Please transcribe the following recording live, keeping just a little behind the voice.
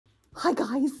Hi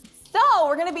guys. So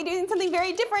we're gonna be doing something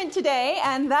very different today,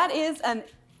 and that is an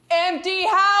empty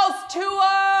house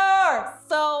tour.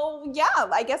 So yeah,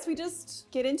 I guess we just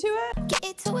get into it. Get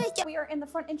into it. We are in the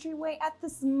front entryway at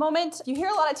this moment. You hear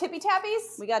a lot of tippy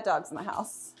tappies? We got dogs in the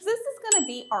house. This is gonna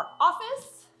be our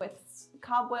office with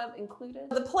cobweb included.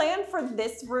 The plan for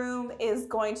this room is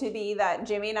going to be that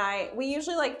Jimmy and I, we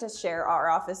usually like to share our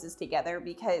offices together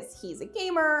because he's a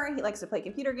gamer, he likes to play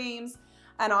computer games,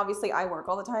 and obviously I work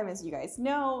all the time, as you guys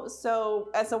know. So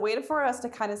as a way for us to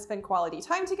kind of spend quality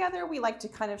time together, we like to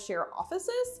kind of share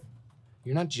offices.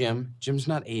 You're not Jim. Jim's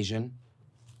not Asian.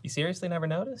 You seriously never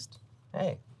noticed?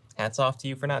 Hey, hats off to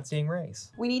you for not seeing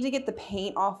race. We need to get the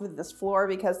paint off of this floor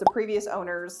because the previous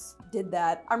owners did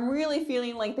that. I'm really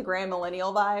feeling like the grand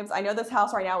millennial vibes. I know this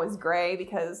house right now is gray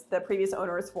because the previous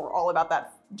owners were all about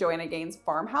that Joanna Gaines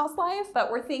farmhouse life,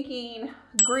 but we're thinking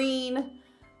green,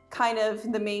 kind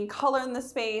of the main color in the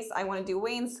space. I want to do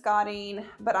wainscoting,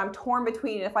 but I'm torn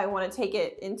between if I want to take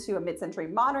it into a mid-century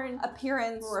modern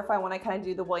appearance or if I want to kind of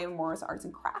do the William Morris arts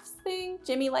and crafts thing.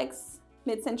 Jimmy likes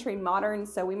mid-century modern,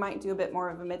 so we might do a bit more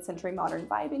of a mid-century modern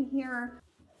vibe in here.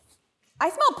 I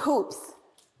smell poops.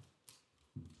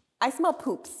 I smell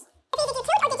poops. Did you toot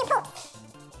or did you poop?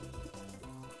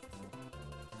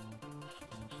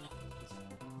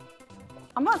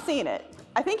 I'm not seeing it.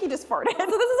 I think he just farted. So this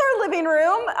is our living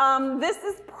room. This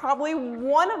is probably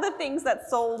one of the things that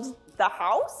sold the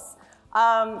house,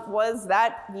 was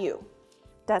that view.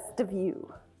 That's the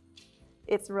view.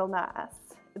 It's real nice.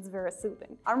 It's very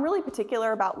soothing. I'm really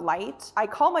particular about light. I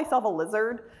call myself a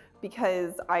lizard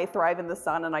because I thrive in the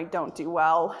sun and I don't do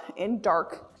well in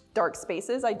dark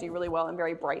spaces. I do really well in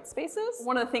very bright spaces.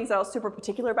 One of the things that I was super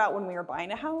particular about when we were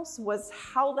buying a house was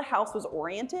how the house was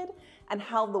oriented and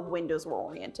how the windows were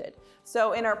oriented.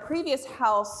 So in our previous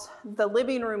house, the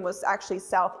living room was actually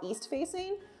southeast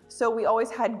facing. So we always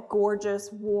had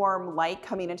gorgeous, warm light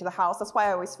coming into the house. That's why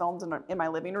I always filmed in my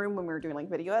living room when we were doing like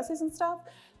video essays and stuff.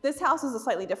 This house is a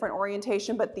slightly different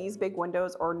orientation, but these big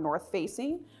windows are north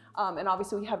facing. And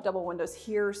obviously we have double windows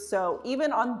here. So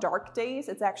even on dark days,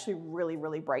 it's actually really,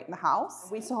 really bright in the house.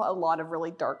 We saw a lot of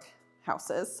really dark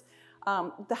houses.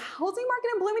 The housing market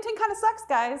in Bloomington kind of sucks,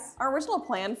 guys. Our original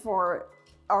plan for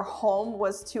our home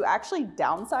was to actually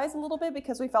downsize a little bit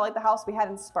because we felt like the house we had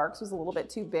in Sparks was a little bit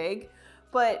too big.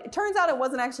 But it turns out it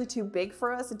wasn't actually too big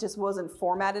for us. It just wasn't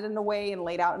formatted in a way and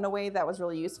laid out in a way that was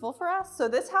really useful for us. So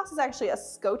this house is actually a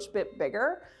scotch bit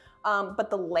bigger, but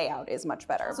the layout is much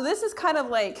better. So this is kind of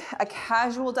like a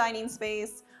casual dining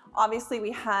space. Obviously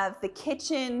we have the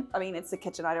kitchen. I mean, it's the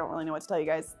kitchen. I don't really know what to tell you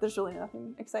guys. There's really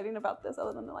nothing exciting about this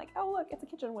other than like, oh look, it's a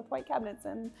kitchen with white cabinets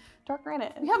and dark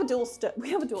granite. We have a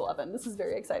dual oven. This is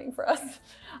very exciting for us.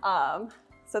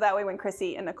 So that way when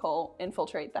Chrissy and Nicole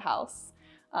infiltrate the house,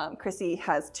 Chrissy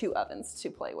has 2 ovens to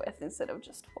play with instead of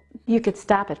just 1. You could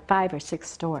stop at 5 or 6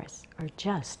 stores, or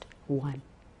just 1.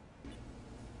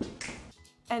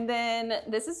 And then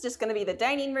this is just gonna be the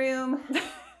dining room.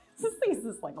 This thing is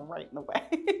just like right in the way.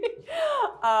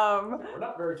 We're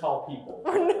not very tall people.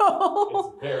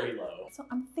 No. It's very low. So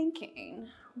I'm thinking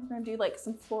we're gonna do like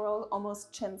some floral,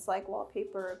 almost chintz-like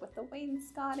wallpaper with the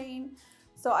wainscoting.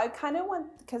 So I kind of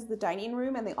want, because the dining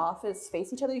room and the office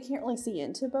face each other, you can't really see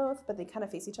into both, but they kind of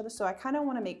face each other. So I kind of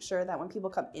want to make sure that when people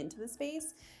come into the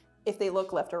space, if they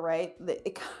look left or right, that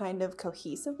it kind of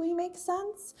cohesively makes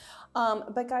sense.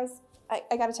 But guys,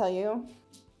 I gotta tell you,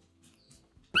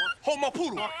 Hold my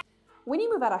poodle. when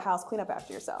you move out of house, clean up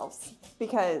after yourselves,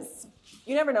 because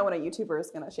you never know when a YouTuber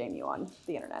is gonna shame you on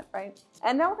the internet, right?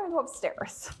 And now we're gonna go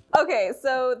upstairs. Okay,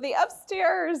 so the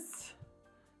upstairs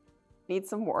needs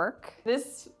some work.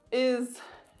 This was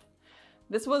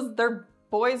their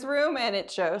boys' room and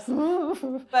it shows.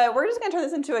 But we're just gonna turn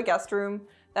this into a guest room.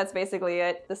 That's basically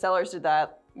it. The sellers did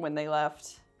that when they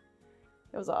left.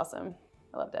 It was awesome.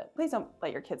 I loved it. Please don't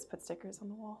let your kids put stickers on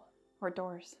the wall or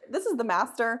doors. This is the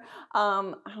master.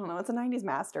 I don't know, it's a 90s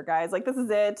master, guys. Like, this is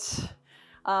it.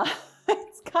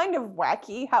 It's kind of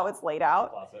wacky how it's laid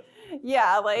out. Closet.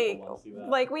 Yeah,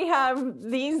 like we have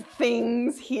these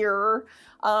things here.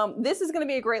 This is gonna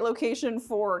be a great location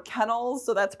for kennels,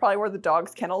 so that's probably where the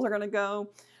dog's kennels are gonna go.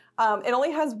 It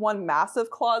only has 1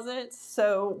 massive closet,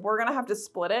 so we're gonna have to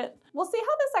split it. We'll see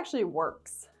how this actually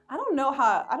works. I don't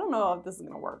know if this is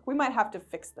gonna work. We might have to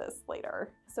fix this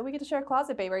later. So we get to share a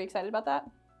closet, babe. Are you excited about that?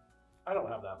 I don't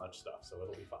have that much stuff, so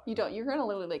it'll be fine. You don't, you're gonna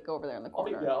literally like go over there in the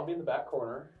corner. I'll be in the back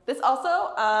corner. This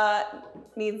also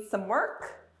needs some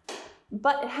work,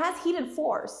 but it has heated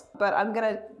floors. But I'm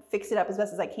gonna fix it up as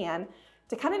best as I can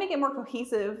to kind of make it more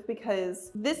cohesive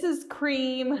because this is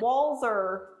cream. Walls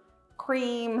are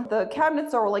cream. The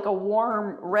cabinets are like a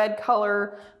warm red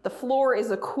color. The floor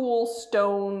is a cool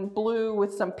stone blue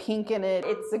with some pink in it.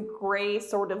 It's a gray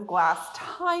sort of glass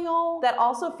tile that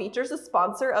also features a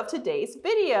sponsor of today's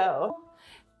video.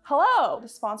 Hello! The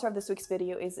sponsor of this week's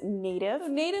video is Native.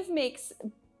 Native makes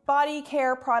body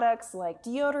care products like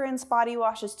deodorants, body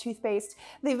washes, toothpaste.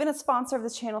 They've been a sponsor of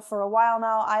this channel for a while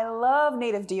now. I love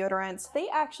Native deodorants. They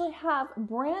actually have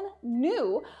brand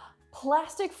new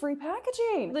plastic-free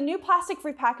packaging. The new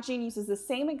plastic-free packaging uses the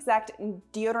same exact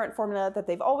deodorant formula that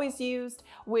they've always used,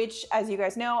 which, as you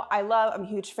guys know, I love. I'm a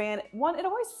huge fan. One, it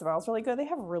always smells really good. They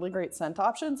have really great scent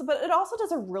options, but it also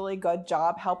does a really good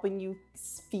job helping you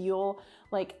feel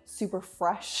like super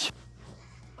fresh.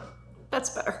 That's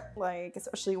better. Like,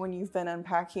 especially when you've been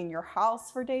unpacking your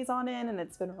house for days on end and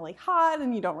it's been really hot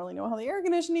and you don't really know how the air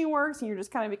conditioning works and you're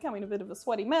just kind of becoming a bit of a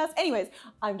sweaty mess. Anyways,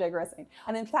 I'm digressing.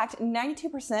 And in fact,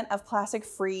 92% of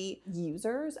plastic-free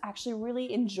users actually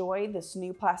really enjoy this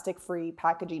new plastic-free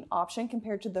packaging option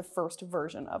compared to the first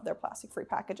version of their plastic-free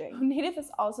packaging. Native is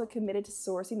also committed to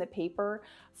sourcing the paper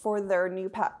for their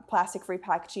new plastic-free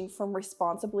packaging from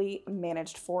responsibly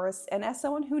managed forests. And as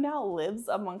someone who now lives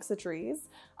amongst the trees,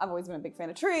 I've always been a big fan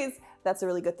of trees. That's a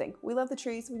really good thing. We love the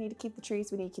trees. We need to keep the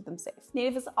trees. We need to keep them safe.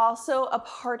 Native is also a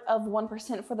part of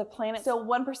 1% for the planet. So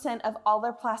 1% of all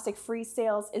their plastic-free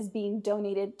sales is being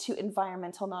donated to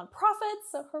environmental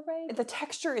nonprofits. So hooray. The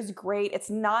texture is great. It's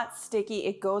not sticky.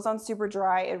 It goes on super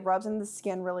dry. It rubs into the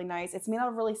skin really nice. It's made out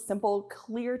of really simple,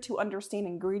 clear to understand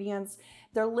ingredients.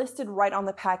 They're listed right on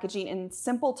the packaging in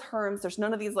simple terms. There's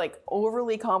none of these like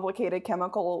overly complicated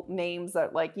chemical names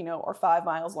that like, you know, are 5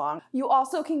 miles long. You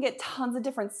also can get tons of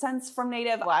different scents from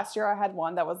Native. Last year I had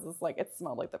one that was just like, it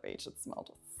smelled like the beach. It smelled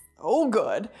so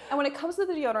good. And when it comes to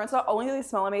the deodorants, not only do they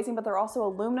smell amazing, but they're also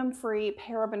aluminum-free,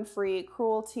 paraben-free,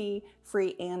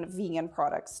 cruelty-free, and vegan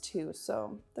products too.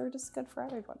 So they're just good for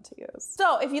everyone to use.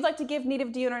 So if you'd like to give Native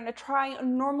deodorant a try,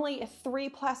 normally 3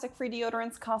 plastic-free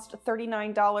deodorants cost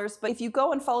 $39, but if you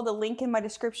go and follow the link in my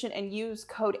description and use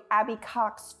code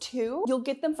AbbyCox2, you'll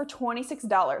get them for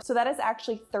 $26. So that is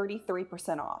actually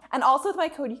 33% off. And also with my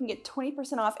code, you can get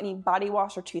 20% off any body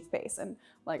wash or toothpaste. And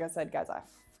like I said, guys, I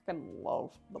freaking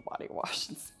love the body wash.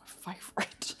 It's my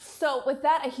favorite. So with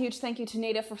that, a huge thank you to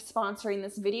Native for sponsoring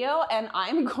this video, and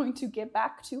I'm going to get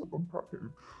back to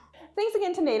unpacking. Thanks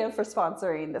again to Native for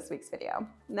sponsoring this week's video.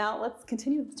 Now let's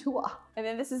continue the tour. And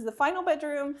then this is the final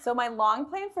bedroom. So my long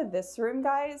plan for this room,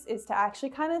 guys, is to actually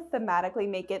kind of thematically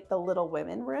make it the Little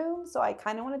Women room. So I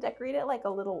kind of want to decorate it like a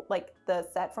little, like the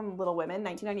set from Little Women,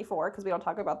 1994, because we don't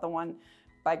talk about the one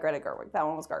by Greta Gerwig. That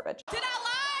one was garbage. Did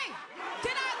I lie?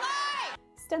 Did I lie?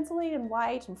 Stenciling in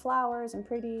white and flowers and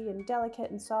pretty and delicate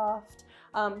and soft.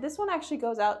 This one actually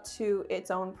goes out to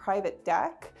its own private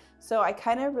deck. So I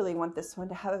kind of really want this one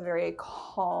to have a very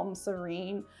calm,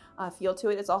 serene feel to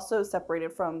it. It's also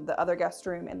separated from the other guest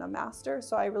room and the master.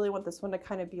 So I really want this one to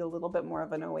kind of be a little bit more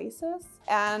of an oasis.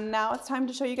 And now it's time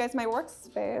to show you guys my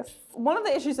workspace. One of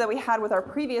the issues that we had with our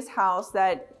previous house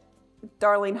that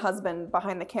darling husband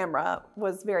behind the camera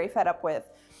was very fed up with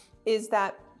is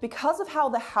that because of how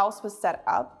the house was set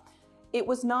up, it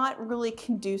was not really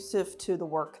conducive to the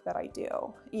work that I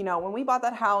do. You know, when we bought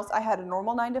that house, I had a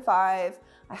normal 9 to 5,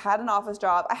 I had an office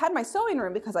job, I had my sewing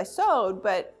room because I sewed,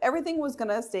 but everything was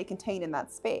gonna stay contained in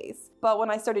that space. But when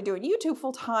I started doing YouTube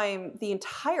full time, the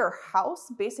entire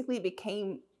house basically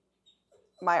became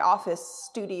my office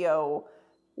studio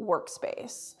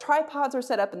workspace. Tripods were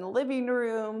set up in the living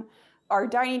room. Our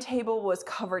dining table was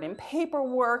covered in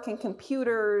paperwork and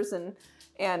computers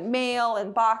and mail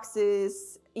and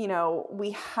boxes. You know,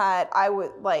 we had,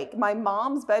 my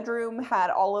mom's bedroom had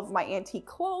all of my antique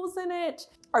clothes in it.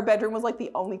 Our bedroom was like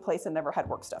the only place that never had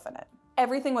work stuff in it.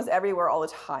 Everything was everywhere all the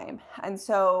time. And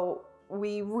so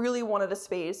we really wanted a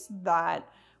space that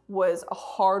was a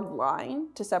hard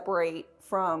line to separate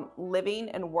from living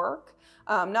and work,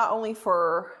 not only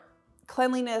for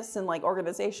cleanliness and like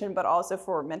organization, but also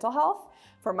for mental health.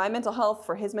 For my mental health,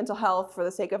 for his mental health, for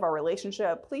the sake of our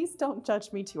relationship. Please don't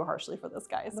judge me too harshly for this,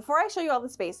 guys. Before I show you all the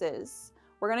spaces,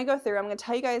 we're gonna go through, I'm gonna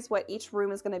tell you guys what each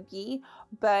room is gonna be,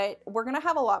 but we're gonna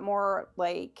have a lot more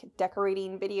like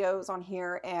decorating videos on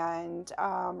here and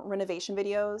renovation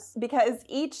videos because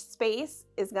each space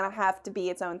is gonna have to be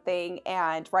its own thing,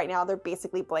 and right now they're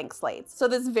basically blank slates. So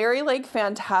this very like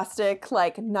fantastic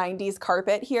like 90s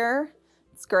carpet here,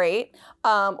 it's great.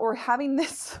 We're having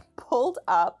this pulled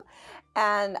up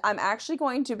And I'm actually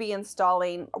going to be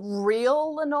installing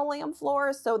real linoleum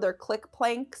floors, so they're click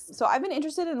planks. So I've been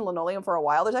interested in linoleum for a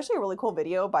while. There's actually a really cool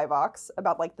video by Vox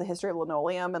about like the history of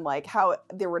linoleum and like how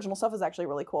the original stuff is actually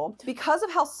really cool. Because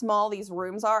of how small these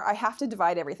rooms are, I have to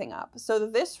divide everything up. So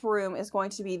this room is going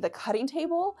to be the cutting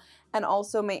table and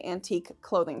also my antique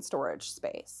clothing storage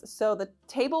space. So the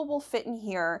table will fit in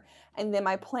here, and then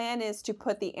my plan is to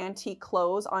put the antique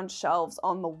clothes on shelves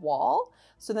on the wall.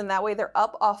 So then that way they're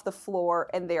up off the floor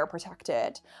and they are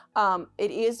protected.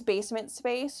 It is basement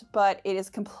space, but it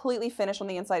is completely finished on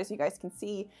the inside, as you guys can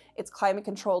see. It's climate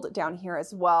controlled down here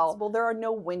as well. Well, there are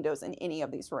no windows in any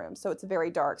of these rooms, so it's very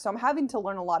dark. So I'm having to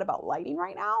learn a lot about lighting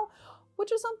right now,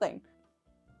 which is something.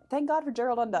 Thank God for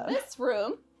Gerald Undone. This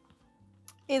room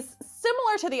is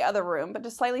similar to the other room, but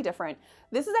just slightly different.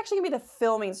 This is actually gonna be the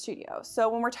filming studio. So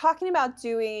when we're talking about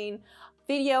doing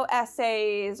video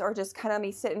essays or just kind of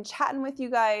me sitting chatting with you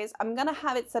guys, I'm gonna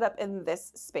have it set up in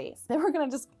this space. Then we're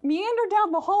gonna just meander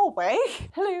down the hallway.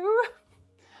 Hello.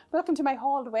 Welcome to my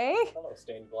hallway. Hello,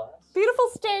 stained glass. Beautiful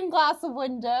stained glass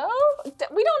window.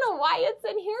 We don't know why it's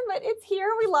in here, but it's here.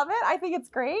 We love it. I think it's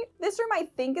great. This room, I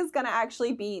think, is gonna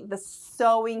actually be the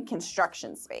sewing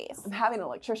construction space. I'm having an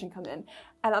electrician come in,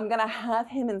 and I'm gonna have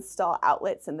him install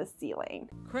outlets in the ceiling.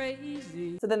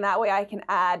 Crazy. So then that way I can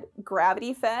add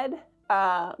gravity-fed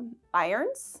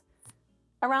irons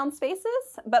around spaces,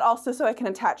 but also so I can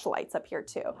attach lights up here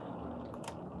too.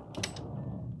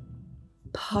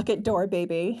 Pocket door,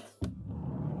 baby.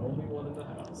 Only one in the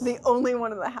house. The only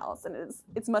one in the house, and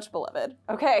it's much beloved.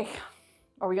 Okay,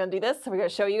 are we gonna do this? Are we gonna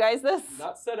show you guys this?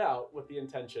 Not set out with the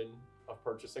intention of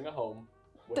purchasing a home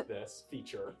with this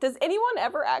feature. Does anyone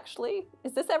ever actually,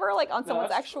 is this ever like on someone's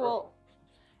that's actual?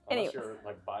 True. Unless Anyways. you're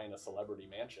like buying a celebrity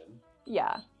mansion.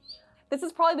 Yeah. This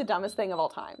is probably the dumbest thing of all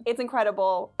time. It's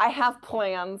incredible. I have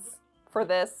plans for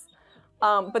this,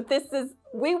 but this is,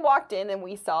 we walked in and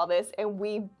we saw this and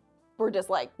we were just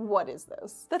like, what is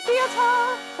this? The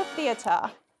theater, the theater.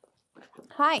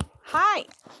 Hi, hi.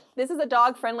 This is a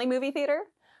dog-friendly movie theater.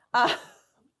 The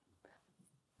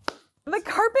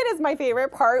carpet is my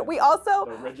favorite part. We also,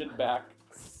 The rigid back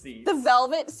seats. the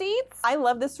velvet seats. I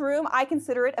love this room. I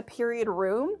consider it a period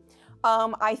room.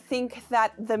 I think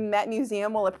that the Met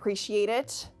Museum will appreciate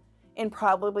it in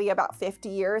probably about 50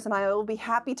 years, and I will be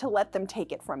happy to let them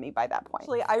take it from me by that point.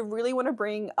 Actually, I really want to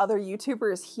bring other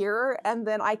YouTubers here, and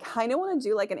then I kind of want to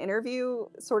do like an interview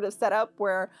sort of setup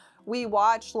where we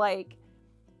watch like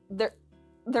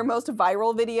their most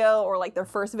viral video or like their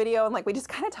first video, and like we just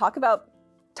kind of talk about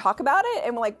it,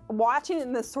 and we're like watching it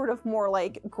in this sort of more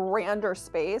like grander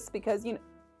space, because you know,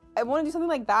 I want to do something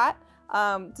like that.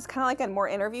 Just kind of like a more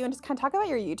interview and just kind of talk about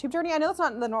your YouTube journey. I know it's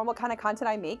not the normal kind of content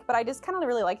I make, but I just kind of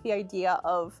really like the idea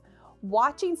of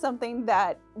watching something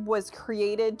that was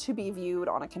created to be viewed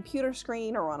on a computer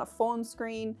screen or on a phone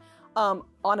screen, on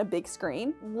a big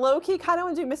screen. Low-key kind of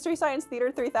want to do Mystery Science Theater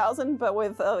 3000, but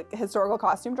with historical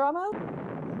costume drama.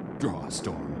 Draw a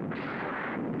storm.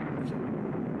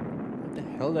 What the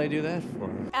hell did I do that for?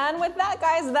 And with that,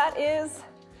 guys, that is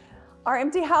our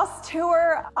empty house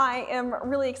tour. I am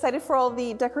really excited for all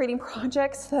the decorating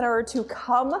projects that are to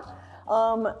come.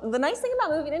 The nice thing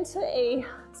about moving into a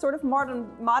sort of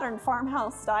modern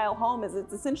farmhouse style home is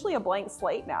it's essentially a blank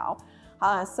slate now.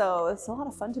 So it's a lot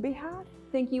of fun to be had.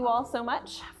 Thank you all so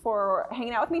much for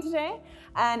hanging out with me today.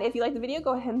 And if you liked the video,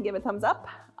 go ahead and give it a thumbs up.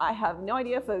 I have no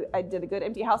idea if I did a good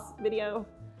empty house video.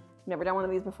 Never done one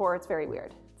of these before. It's very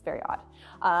weird. It's very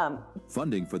odd.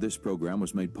 Funding for this program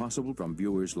was made possible from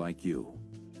viewers like you.